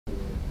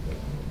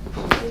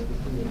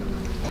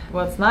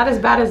Well, it's not as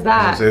bad as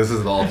that. Say this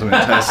is the ultimate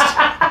test.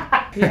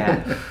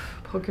 Yeah.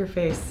 Poker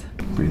face.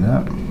 Breathe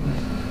up.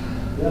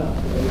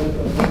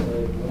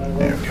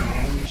 There we go.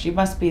 She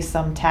must be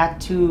some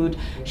tattooed,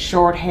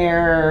 short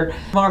hair,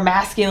 more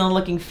masculine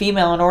looking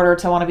female in order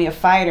to want to be a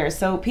fighter.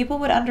 So people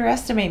would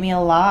underestimate me a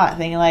lot,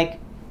 thinking like,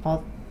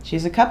 well,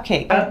 she's a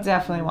cupcake. I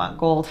definitely want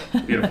gold.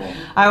 Beautiful.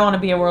 I want to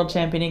be a world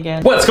champion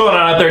again. What's going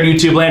on out there in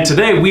YouTube land?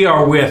 Today we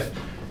are with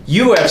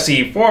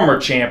UFC former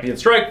champion,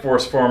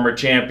 Strikeforce former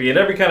champion,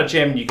 every kind of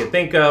champion you could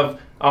think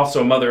of.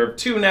 Also a mother of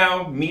two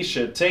now,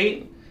 Meisha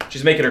Tate.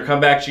 She's making her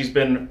comeback. She's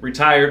been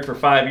retired for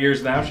 5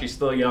 years now. She's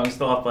still young,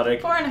 still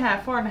athletic.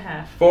 4.5.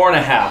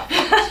 4.5.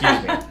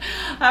 Excuse me.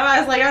 I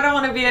was like, I don't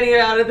want to be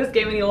out of this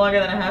game any longer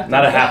than I have to.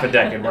 Not a half a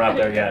decade. We're not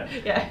there yet.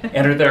 Yeah.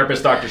 And her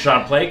therapist, Dr.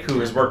 Sean Plake, who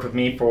has worked with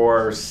me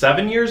for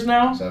 7 years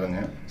now. 7,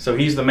 yeah. So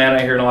he's the man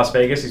out here in Las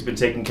Vegas. He's been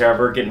taking care of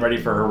her, getting ready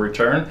for her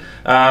return.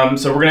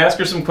 So we're going to ask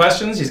her some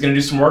questions. He's going to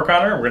do some work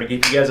on her. We're going to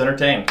keep you guys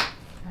entertained.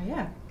 Oh,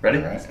 yeah. Ready?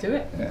 All right. Let's do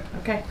it. Yeah.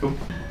 Okay. Cool.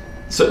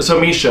 So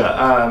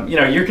Miesha, you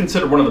know, you're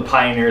considered one of the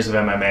pioneers of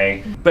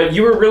MMA, but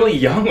you were really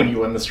young when you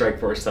won the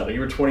Strikeforce title.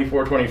 You were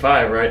 24,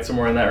 25, right?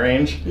 Somewhere in that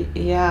range?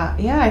 Yeah,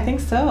 I think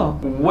so.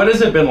 What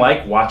has it been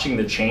like watching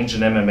the change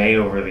in MMA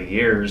over the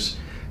years?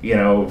 You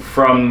know,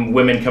 from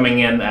women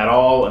coming in at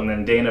all, and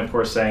then Dana, of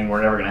course, saying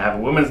we're never going to have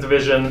a women's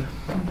division,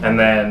 and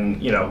then,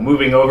 you know,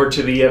 moving over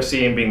to the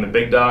UFC and being the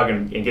big dog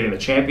and getting the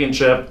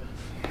championship.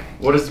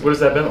 What has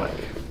that been like?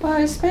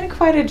 Well, it's been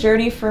quite a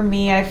journey for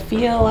me. I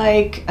feel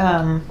like,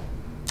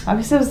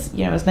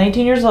 obviously, I was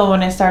 19 years old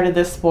when I started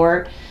this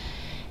sport,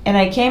 and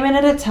I came in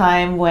at a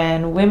time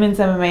when women's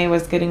MMA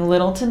was getting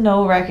little to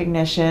no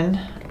recognition.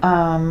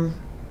 I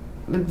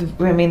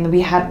mean,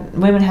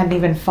 women hadn't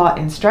even fought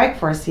in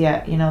Strikeforce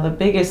yet. You know, the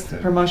biggest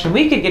promotion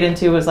we could get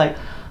into was like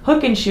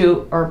Hook and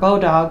Shoot or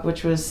Beau,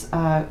 which was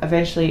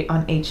eventually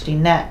on HD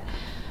Net.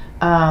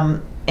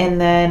 And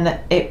then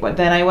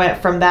I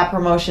went from that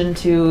promotion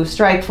to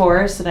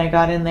Strikeforce, and I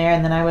got in there,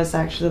 and then I was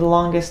actually the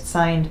longest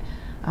signed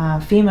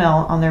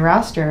female on their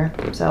roster.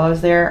 So I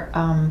was there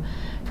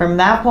from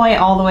that point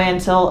all the way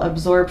until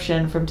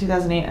absorption, from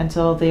 2008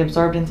 until they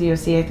absorbed into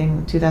UFC, I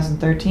think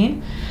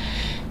 2013.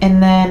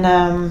 And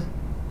then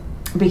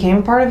became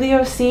a part of the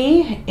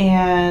UFC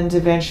and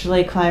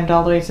eventually climbed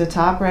all the way to the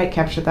top, right?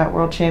 Captured that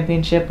world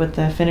championship with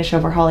the finish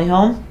over Holly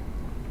Holm.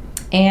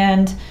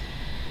 And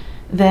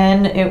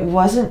then it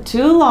wasn't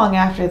too long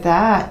after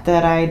that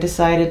I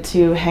decided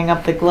to hang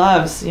up the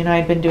gloves. You know,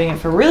 I'd been doing it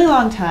for a really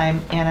long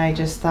time, and I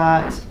just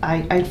thought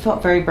I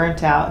felt very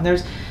burnt out. And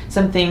there's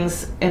some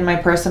things in my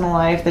personal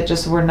life that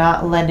just were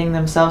not lending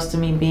themselves to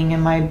me being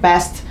in my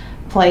best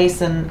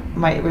place, and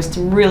it was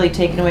really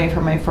taken away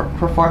from my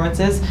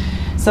performances.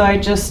 So I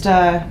just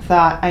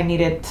thought I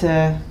needed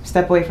to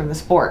step away from the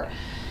sport.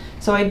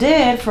 So I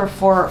did for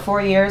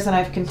four years, and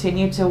I've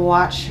continued to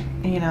watch,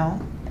 you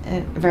know,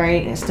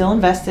 still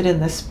invested in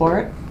this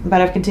sport, but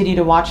I've continued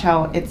to watch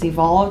how it's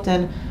evolved.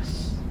 And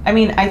I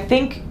mean, I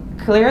think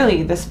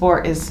clearly the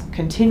sport is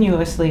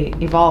continuously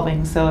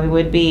evolving, so it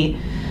would be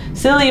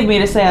silly of me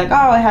to say like,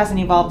 oh, it hasn't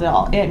evolved at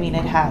all. I mean,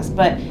 it has,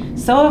 but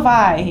so have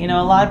I. You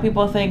know, a lot of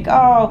people think,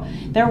 oh,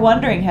 they're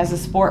wondering, has the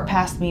sport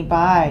passed me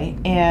by?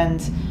 And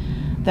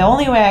the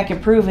only way I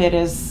can prove it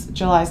is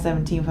July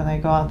 17th when I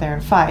go out there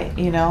and fight,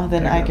 you know,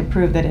 then I can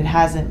prove that it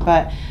hasn't.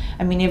 But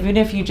I mean, even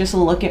if you just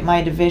look at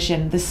my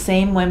division, the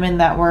same women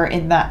that were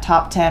in that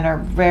top 10 are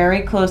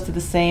very close to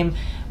the same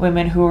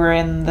women who were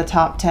in the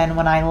top 10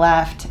 when I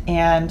left.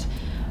 And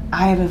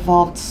I have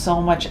evolved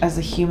so much as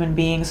a human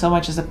being, so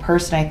much as a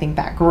person. I think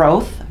that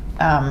growth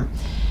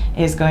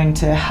is going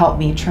to help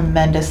me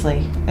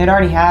tremendously. It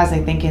already has,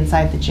 I think,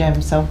 inside the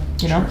gym. So,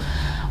 you know,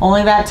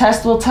 only that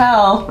test will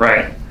tell.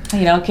 Right.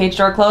 You know, cage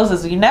door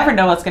closes. You never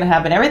know what's going to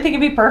happen. Everything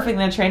can be perfect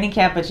in a training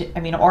camp, but I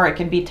mean, or it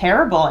can be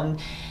terrible. And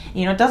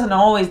you know, it doesn't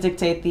always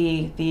dictate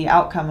the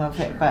outcome of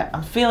it, but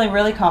I'm feeling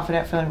really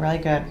confident, feeling really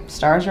good.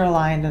 Stars are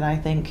aligned, and I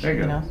think,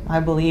 you know,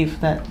 I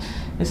believe that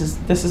this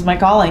is my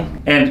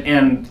calling.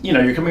 And you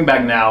know, you're coming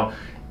back now.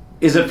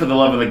 Is it for the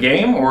love of the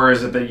game, or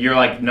is it that you're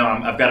like, no,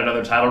 I've got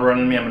another title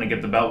running me, I'm going to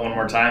get the belt one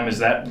more time? Is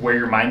that where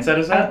your mindset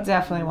is at? I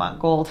definitely want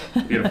gold.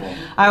 Beautiful.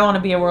 I want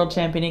to be a world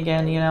champion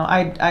again. You know,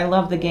 I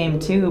love the game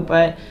too,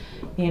 but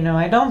you know,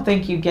 I don't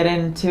think you get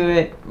into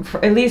it,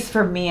 at least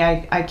for me,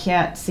 I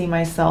can't see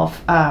myself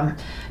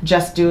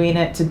just doing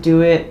it to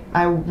do it.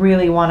 I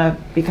really want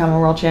to become a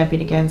world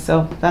champion again,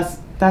 so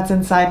that's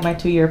inside my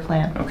 2-year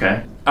plan.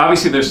 Okay.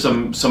 Obviously there's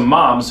some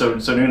moms, so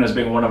Nuna's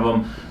being one of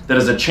them, that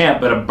is a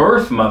champ, but a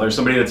birth mother,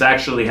 somebody that's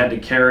actually had to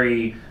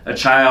carry a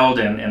child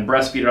and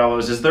breastfeed and all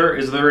those. Is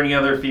there any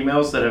other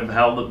females that have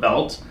held the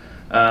belt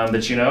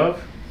that you know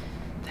of?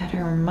 That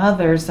are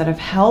mothers that have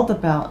held the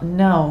belt?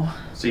 No.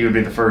 So you would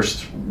be the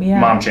first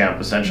mom champ,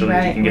 essentially,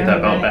 if you can get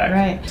that belt back.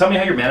 Right. Tell me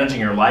how you're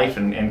managing your life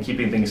and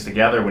keeping things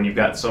together when you've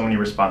got so many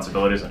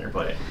responsibilities on your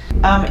plate.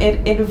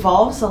 It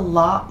involves a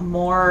lot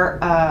more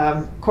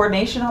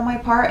coordination on my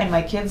part, and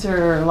my kids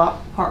are a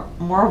lot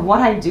more of what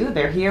I do.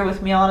 They're here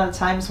with me a lot of the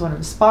times when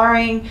I'm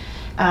sparring.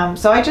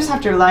 So I just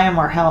have to rely on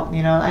more help.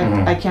 You know,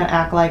 I can't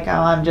act like, oh,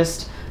 I'm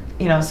just,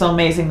 you know, so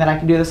amazing that I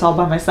can do this all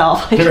by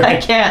myself. Like, I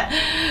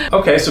can't.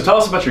 Okay, so tell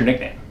us about your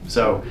nickname.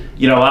 So,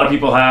 you know, a lot of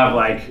people have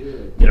like,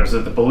 you know,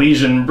 so the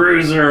Belizean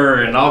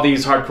Bruiser and all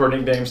these hardcore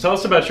nicknames. Tell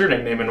us about your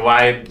nickname and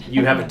why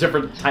you have a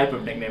different type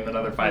of nickname than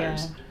other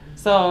fighters. Yeah.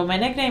 So my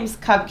nickname's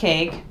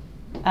Cupcake.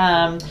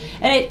 And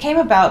it came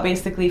about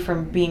basically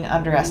from being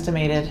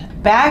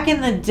underestimated. Back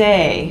in the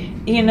day,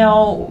 you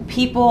know,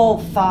 people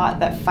thought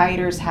that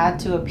fighters had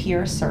to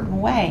appear a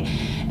certain way.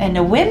 And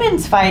the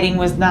women's fighting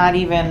was not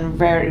even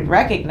very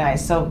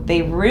recognized. So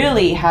they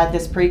really had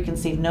this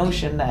preconceived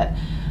notion that,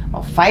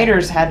 well,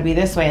 fighters had to be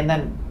this way. And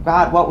then,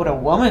 God, what would a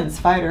woman's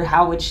fighter,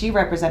 how would she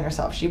represent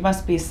herself? She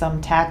must be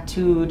some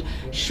tattooed,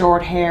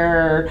 short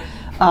hair,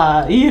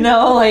 you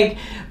know, like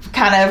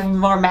kind of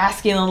more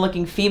masculine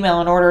looking female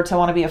in order to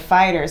want to be a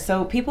fighter.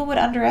 So people would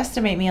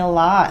underestimate me a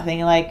lot,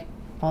 thinking like,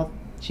 well,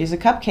 she's a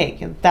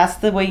cupcake. That's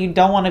the way you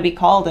don't want to be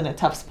called in a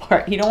tough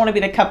sport. You don't want to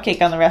be the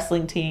cupcake on the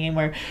wrestling team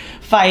or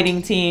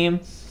fighting team.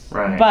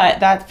 Right.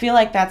 But I feel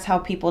like that's how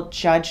people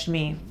judged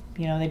me.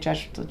 You know, they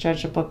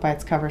judged a book by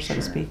its cover, so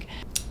to speak.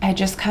 I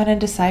just kind of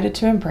decided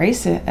to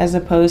embrace it as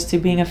opposed to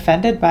being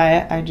offended by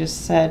it. I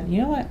just said,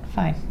 you know what,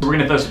 fine. We're going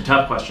to throw some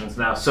tough questions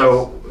now.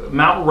 So,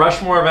 Mount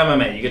Rushmore of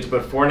MMA, you get to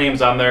put 4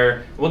 names on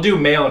there. We'll do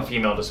male and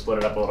female to split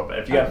it up a little bit.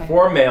 If you got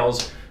 4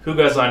 males, who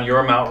goes on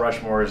your Mount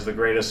Rushmore as the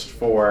greatest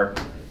 4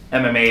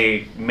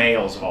 MMA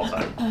males of all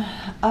time?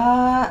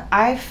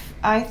 I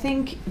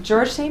think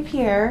George St.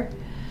 Pierre,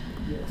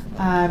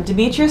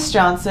 Demetrius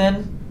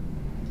Johnson,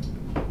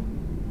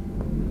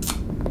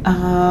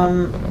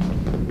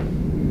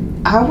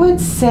 I would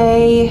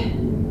say,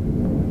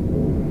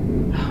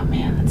 oh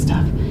man, that's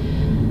tough.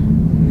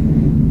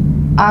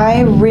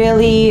 I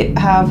really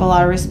have a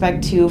lot of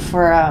respect too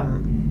for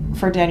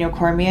Daniel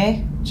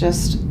Cormier,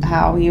 just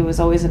how he was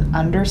always an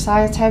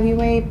undersized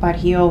heavyweight, but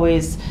he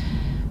always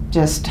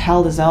just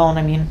held his own,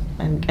 I mean,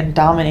 and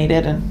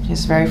dominated, and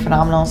he's very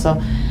phenomenal.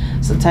 So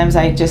sometimes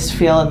I just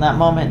feel in that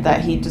moment that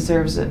he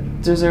deserves a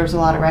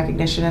lot of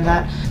recognition in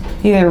that.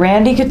 Either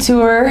Randy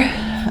Couture,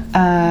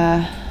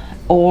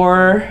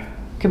 or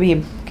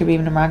Khabib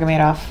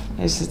Nurmagomedov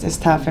is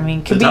tough. I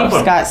mean,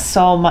 Khabib's got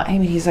so much. I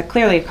mean, he's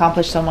clearly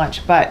accomplished so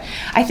much. But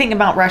I think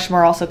Mount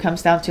Rushmore also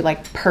comes down to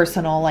like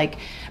personal. Like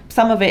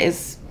some of it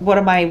is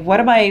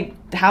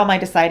how am I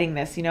deciding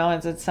this? You know,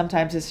 and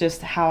sometimes it's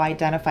just how I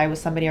identify with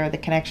somebody or the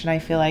connection I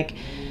feel like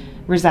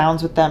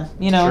resounds with them.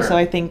 You know, so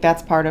I think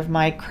that's part of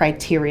my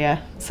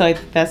criteria. So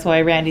that's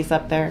why Randy's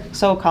up there,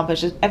 so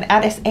accomplished, and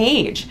at his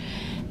age.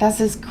 That's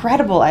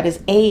incredible at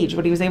his age,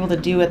 what he was able to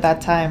do at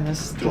that time.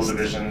 Dual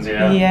divisions,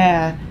 yeah.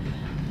 Yeah.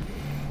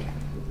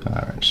 All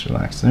right, just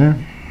relax there.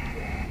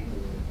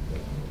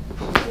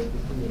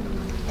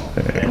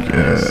 Very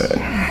good.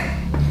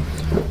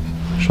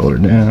 Shoulder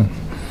down.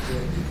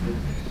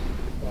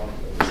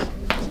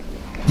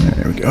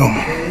 There we go.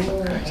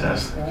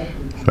 Fantastic.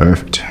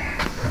 Perfect.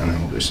 And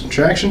then we'll do some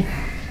traction.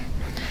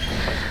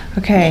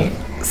 Okay,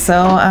 so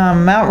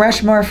Mount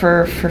Rushmore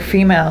for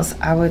females,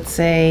 I would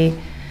say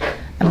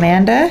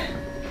Amanda.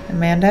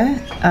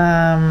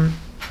 I'll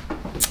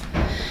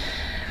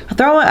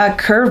throw a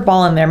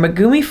curveball in there.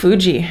 Megumi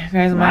Fuji. You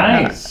guys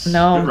might Nice.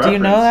 know. Good Do you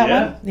know that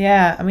reference, one?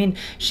 Yeah. I mean,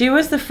 she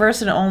was the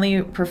first and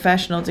only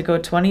professional to go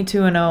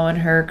 22-0 in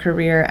her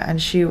career,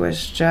 and she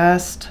was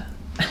just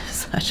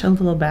such a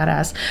little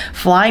badass.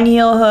 Flying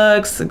heel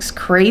hooks, it's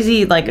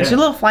crazy. Like she's a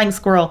little flying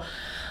squirrel.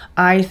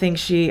 I think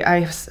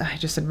I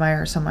just admire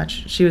her so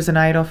much. She was an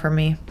idol for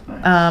me.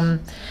 Nice.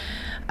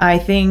 I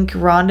think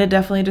Rhonda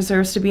definitely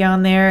deserves to be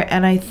on there.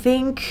 And I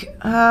think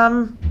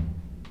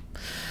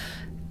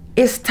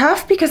it's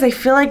tough because I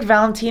feel like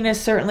Valentina is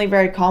certainly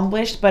very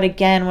accomplished. But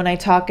again, when I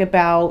talk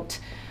about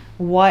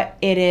what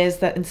it is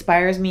that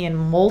inspires me in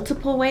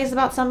multiple ways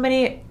about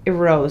somebody,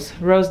 Rose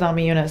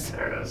Namajunas.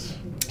 There it is.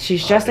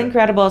 She's just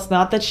incredible. It's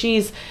not that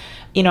she's,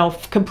 you know,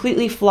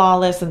 completely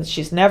flawless and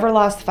she's never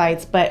lost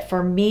fights, but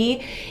for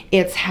me,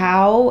 it's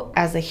how,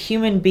 as a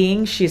human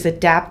being, she's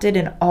adapted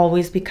and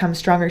always become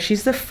stronger.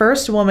 She's the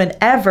first woman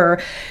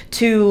ever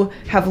to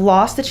have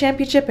lost the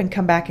championship and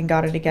come back and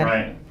got it again.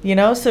 Right. You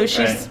know, so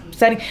she's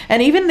setting,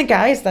 and even the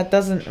guys, that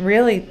doesn't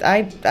really,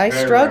 I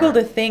struggle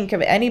to think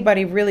of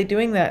anybody really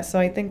doing that. So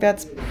I think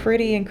that's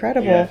pretty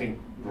incredible. Yeah, I think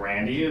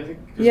Randy, is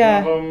one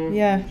of them.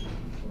 Yeah.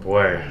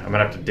 Boy, I'm gonna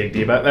have to dig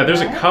deep. There's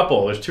a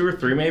couple. There's 2 or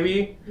 3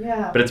 maybe.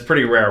 Yeah. But it's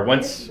pretty rare.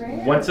 Once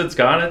it's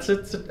gone, it's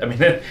I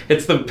mean,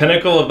 it's the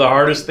pinnacle of the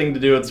hardest thing to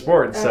do in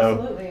sports.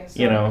 Absolutely. So,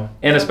 you know,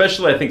 and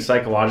especially I think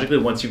psychologically,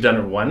 once you've done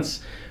it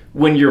once,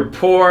 when you're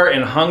poor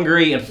and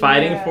hungry and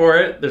fighting for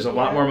it, there's a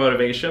lot more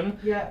motivation.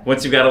 Yeah.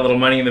 Once you've got a little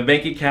money in the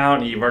bank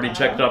account, you've already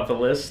checked off the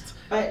list.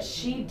 But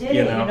she did it,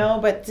 you know,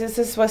 but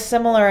this was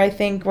similar, I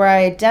think, where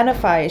I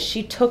identify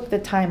she took the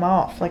time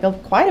off, like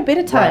quite a bit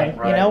of time,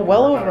 you know,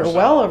 well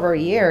over a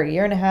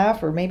year and a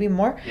half, or maybe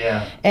more.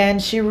 Yeah.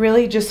 And she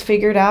really just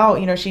figured out,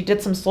 you know, she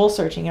did some soul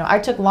searching. You know, I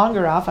took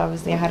longer off,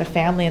 obviously I had a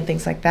family and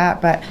things like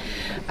that, but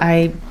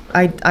I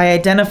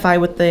identify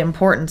with the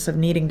importance of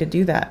needing to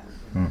do that.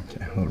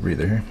 Okay, a little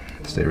breather here.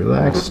 Stay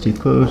relaxed, teeth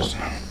closed.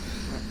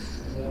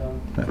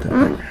 Not that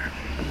big.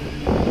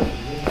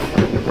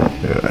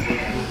 Good.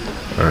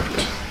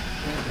 Perfect.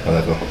 How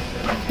that feel?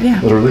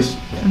 Yeah. Little release?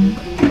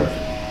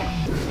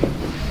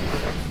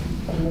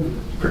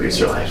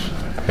 Producer life.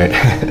 Right.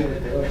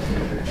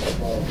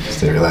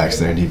 Stay relaxed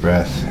there, deep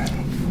breath.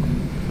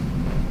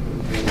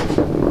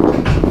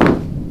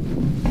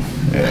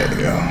 There you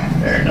go.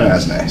 There,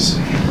 that's nice.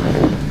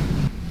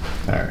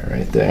 Alright,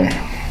 right there.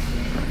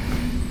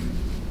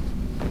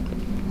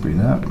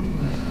 Breathe out.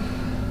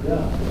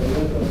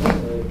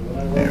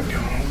 There we go.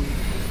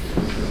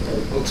 A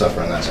little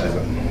tougher on that side,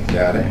 but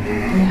got it.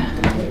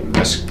 Yeah.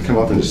 Just come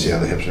up and just see how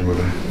the hips are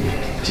moving. I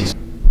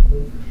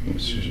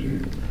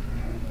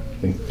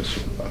think this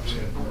should be up.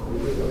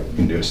 You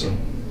can do it still.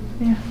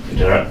 Yeah. You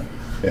did it?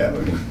 Yeah,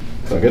 we can.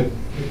 Is that good?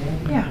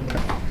 Yeah.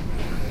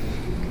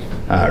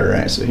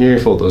 Alright, so here,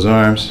 fold those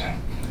arms.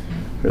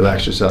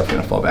 Relax yourself, you're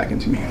gonna fall back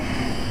into me.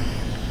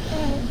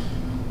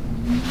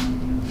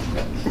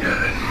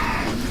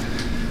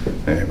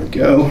 Good. There we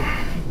go.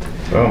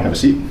 Boom. Have a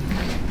seat.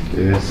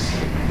 Good.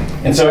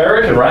 And so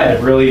Eric and Ryan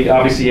have really,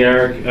 obviously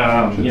Eric,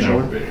 you know,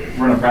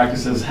 running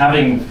practices,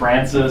 having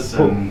Francis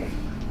and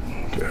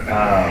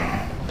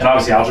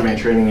obviously Aljamain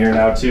training here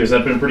now too. Has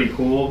that been pretty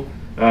cool?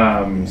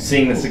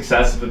 Seeing the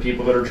success of the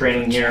people that are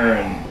training here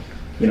and,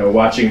 you know,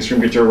 watching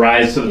Extreme Couture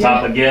rise to the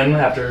top again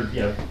after,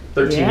 you know,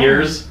 13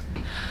 years.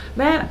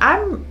 Man,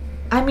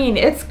 I mean,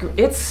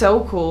 it's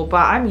so cool,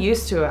 but I'm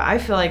used to it. I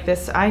feel like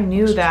this, I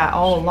knew that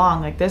all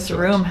along. Like this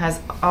room has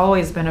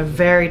always been a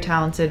very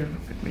talented,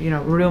 you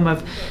know, room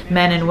of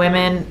men and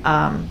women.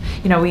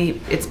 You know,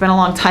 it's been a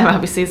long time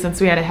obviously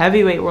since we had a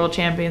heavyweight world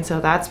champion,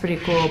 so that's pretty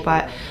cool,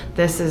 but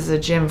this is a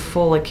gym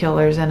full of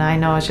killers, and I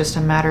know it's just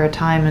a matter of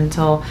time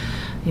until,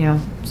 you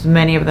know,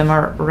 many of them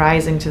are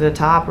rising to the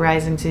top,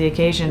 rising to the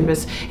occasion,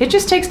 but it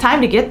just takes time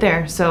to get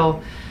there.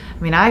 So, I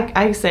mean,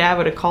 I say I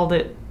would have called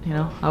it, you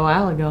know, a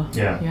while ago.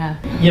 Yeah.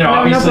 Yeah. You know,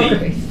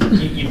 obviously,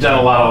 you've done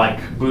a lot of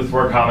like booth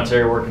work,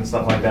 commentary work, and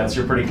stuff like that. So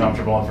you're pretty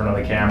comfortable in front of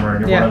the camera,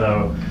 and you're one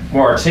of the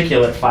more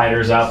articulate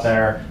fighters out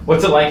there.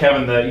 What's it like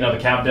having the, you know, the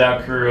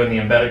countdown crew and the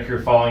embedded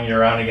crew following you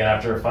around again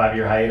after a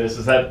 5-year hiatus?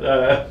 Is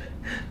that?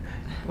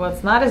 Well,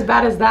 it's not as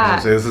bad as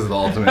that. This is the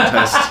ultimate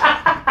test.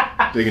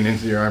 Digging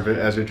into your armpit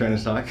as you're trying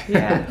to talk.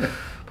 Yeah.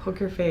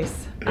 Poker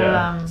face.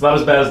 Yeah. It's not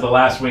as bad as the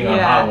last wing on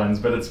Hot Ones,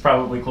 but it's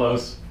probably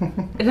close.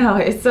 No,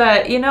 it's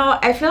you know,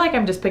 I feel like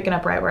I'm just picking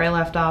up right where I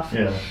left off.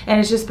 Yeah. And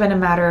it's just been a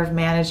matter of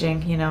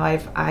managing. You know,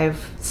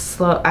 I've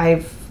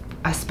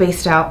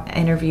spaced out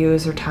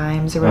interviews or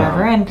times or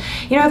whatever, and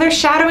you know, they're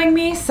shadowing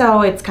me,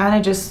 so it's kind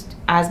of just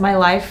as my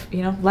life.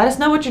 You know, let us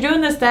know what you're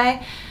doing this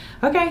day.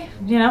 Okay,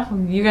 you know,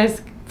 you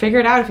guys figure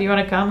it out if you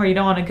want to come or you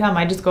don't want to come.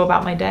 I just go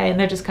about my day, and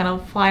they're just kind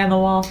of fly on the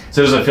wall.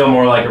 So does it feel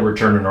more like a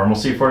return to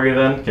normalcy for you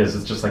then? Because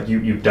it's just like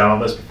you've done all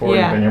this before,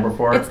 you've been here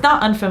before? It's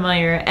not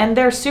unfamiliar, and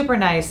they're super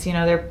nice. You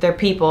know, they're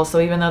people, so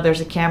even though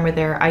there's a camera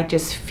there, I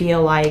just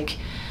feel like,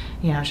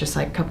 you know, it's just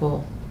like a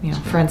couple, you know,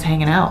 friends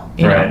hanging out,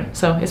 you know?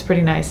 So it's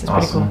pretty nice. It's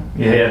pretty cool.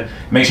 Yeah.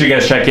 Make sure you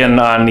guys check in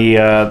on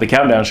the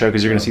countdown show,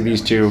 because you're going to see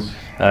these two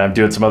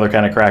doing some other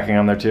kind of cracking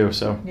on there too.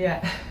 So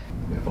yeah.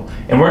 Beautiful.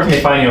 And where can they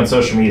find you on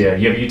social media?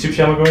 You have a YouTube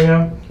channel going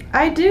now?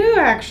 I do,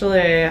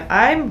 actually.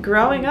 I'm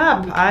growing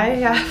up. I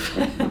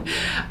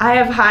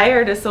have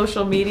hired a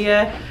social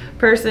media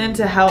person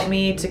to help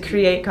me to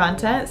create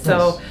content.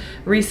 So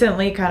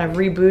recently kind of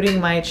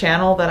rebooting my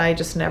channel that I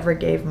just never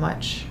gave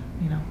much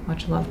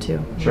love to.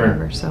 Sure.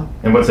 Whatever, so.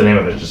 And what's the name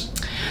of it? It's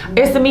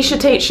the Meisha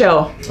Tate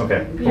Show.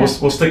 Okay. Yeah.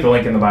 We'll stick the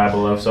link in the bio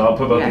below. So I'll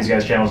put both these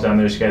guys' channels down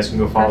there so you guys can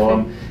go follow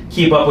them.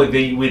 Keep up with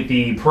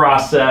the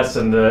process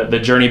and the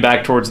journey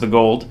back towards the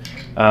gold.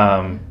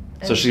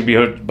 So she'll be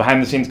behind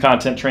the scenes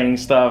content, training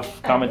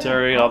stuff,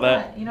 commentary, all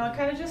that. You know,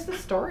 kind of just the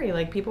story.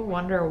 Like people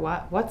wonder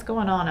what's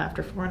going on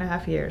after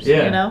 4.5 years.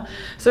 Yeah. You know,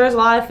 so there's a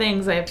lot of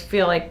things I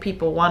feel like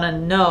people want to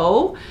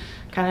know,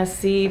 kind of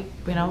see,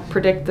 you know,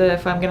 predict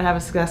if I'm gonna have a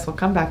successful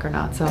comeback or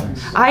not. So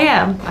I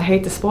am. I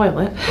hate to spoil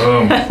it.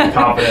 Boom,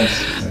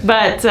 confidence.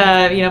 But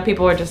you know,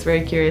 people are just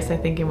very curious, I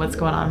think, in what's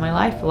going on in my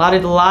life. A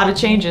lot of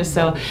changes.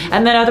 So,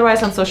 and then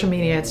otherwise on social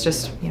media, it's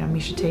just, you know,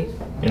 Meisha Tate.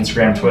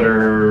 Instagram,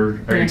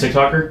 Twitter. Are you a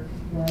TikToker?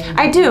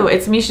 I do.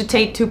 It's Meisha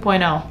Tate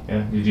 2.0.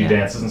 Yeah. You do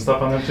dances and stuff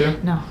on them too?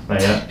 No.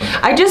 Not yet? Okay.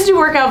 I just do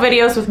workout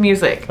videos with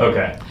music.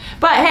 Okay.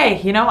 But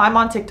hey, you know, I'm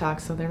on TikTok,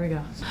 so there we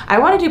go. I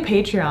want to do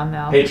Patreon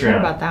though. Patreon. What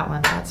about that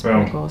one? That's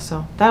pretty cool.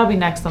 So that'll be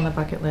next on the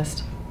bucket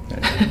list.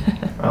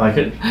 I like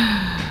it.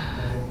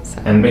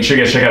 So. And make sure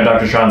you guys check out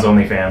Dr. Sean's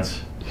OnlyFans.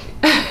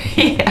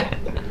 Yeah.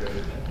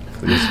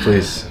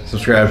 Please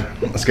subscribe.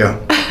 Let's go.